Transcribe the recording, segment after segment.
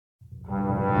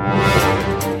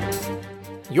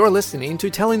You're listening to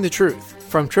Telling the Truth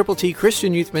from Triple T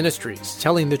Christian Youth Ministries,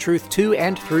 telling the truth to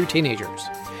and through teenagers.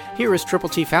 Here is Triple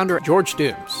T founder George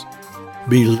Dooms.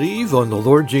 Believe on the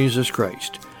Lord Jesus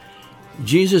Christ.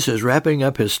 Jesus is wrapping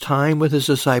up his time with his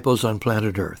disciples on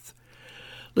planet Earth.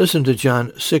 Listen to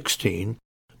John 16,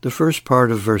 the first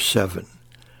part of verse 7.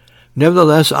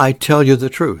 Nevertheless, I tell you the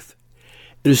truth.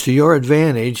 It is to your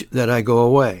advantage that I go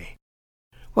away.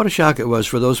 What a shock it was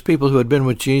for those people who had been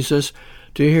with Jesus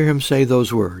to hear him say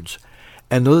those words,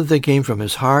 and know that they came from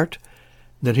his heart,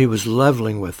 that he was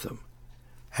leveling with them.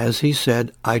 As he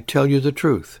said, I tell you the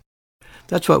truth.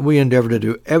 That's what we endeavor to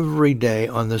do every day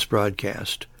on this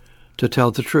broadcast, to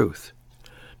tell the truth,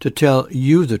 to tell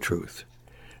you the truth.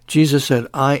 Jesus said,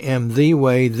 I am the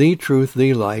way, the truth,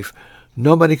 the life.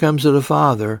 Nobody comes to the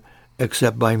Father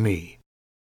except by me.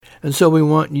 And so we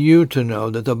want you to know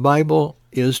that the Bible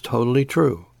is totally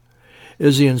true,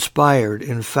 is the inspired,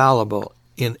 infallible,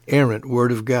 inerrant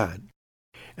Word of God.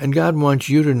 And God wants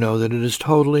you to know that it is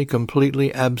totally,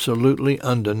 completely, absolutely,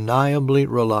 undeniably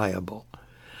reliable.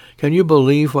 Can you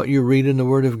believe what you read in the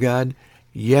Word of God?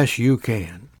 Yes, you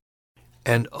can.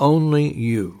 And only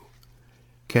you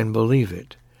can believe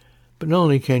it. But not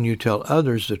only can you tell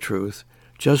others the truth,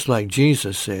 just like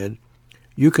Jesus said,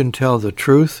 you can tell the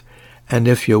truth, and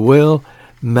if you will,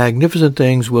 magnificent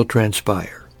things will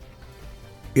transpire.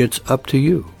 It's up to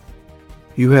you.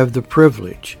 You have the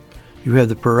privilege. You have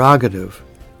the prerogative.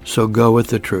 So go with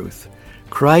the truth.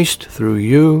 Christ, through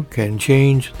you, can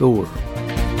change the world.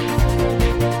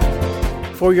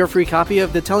 For your free copy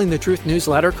of the Telling the Truth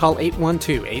newsletter, call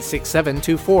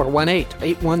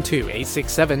 812-867-2418,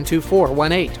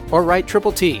 812-867-2418, or write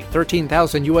Triple T,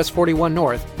 13,000 U.S. 41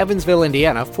 North, Evansville,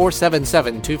 Indiana,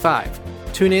 47725.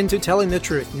 Tune in to Telling the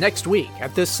Truth next week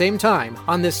at this same time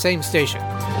on this same station.